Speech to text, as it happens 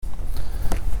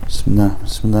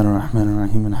Bismillah ar-Rahman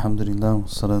ar-Rahim. Alhamdulillah.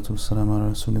 Wassalatu wassalamu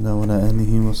ala Rasulillah wa ala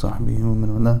alihi wa sahbihi wa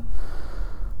man wala.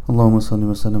 Allahumma salli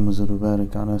wa sallam wa zid wa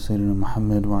barik ala Sayyidina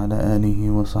Muhammad wa ala alihi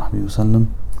wa sahbihi wa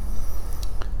sallam.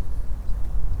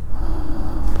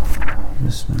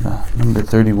 Bismillah. Number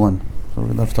 31. So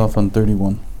we left off on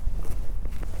 31.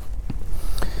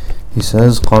 He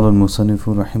says, قال المصنف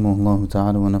رحمه الله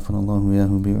تعالى ونفعنا الله وإياه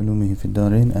بعلومه في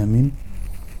الدارين آمين.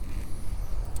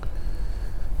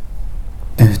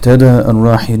 اهتدى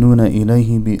الراحلون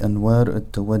إليه بأنوار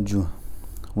التوجه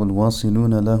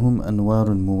والواصلون لهم أنوار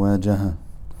المواجهة،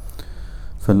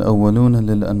 فالأولون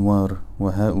للأنوار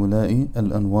وهؤلاء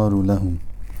الأنوار لهم،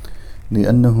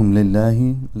 لأنهم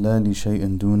لله لا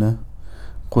لشيء دونه،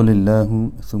 قل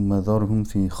الله ثم ذرهم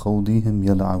في خوضهم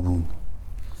يلعبون.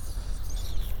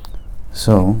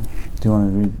 So, do you want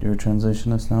to read your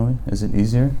translation, Asnawi? Is it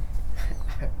easier?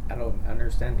 I don't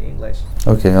understand English.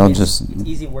 Okay, It's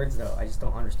easy words though. I just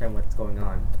don't understand what's going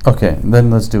on. Okay,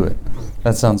 then let's do it.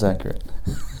 That sounds accurate.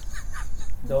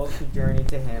 Those who journey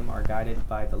to him are guided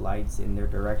by the lights in their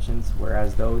directions,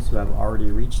 whereas those who have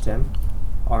already reached him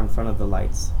are in front of the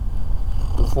lights.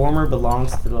 The former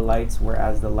belongs to the lights,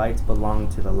 whereas the lights belong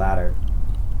to the latter,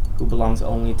 who belongs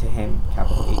only to him,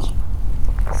 capital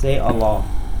H. Say Allah,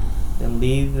 then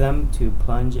leave them to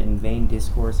plunge in vain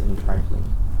discourse and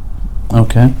trifling.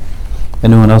 Okay.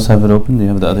 Anyone else have it open? Do you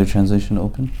have the other translation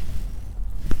open?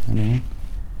 Anyone?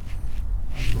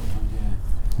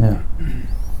 Yeah.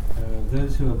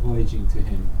 Those who are voyaging to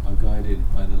him are guided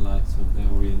by the lights of their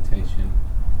orientation,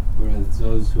 whereas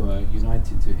those who are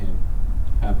united to him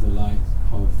have the light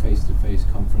of face-to-face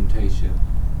confrontation,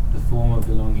 the former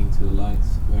belonging to the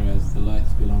lights, whereas the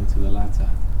lights belong to the latter.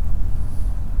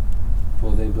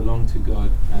 For they belong to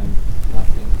God and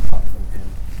nothing apart from him,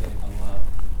 saying Allah,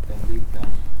 then leave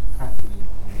them prattling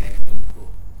in their vain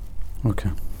thought.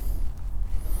 Okay.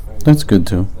 That's good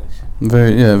too.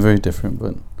 Very different,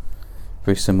 but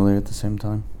very similar at the same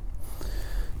time.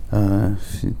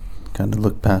 If you kind of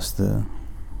look past the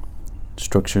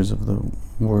structures of the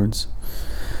words.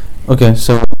 Okay,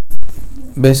 so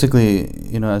basically,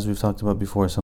 as we've talked about before,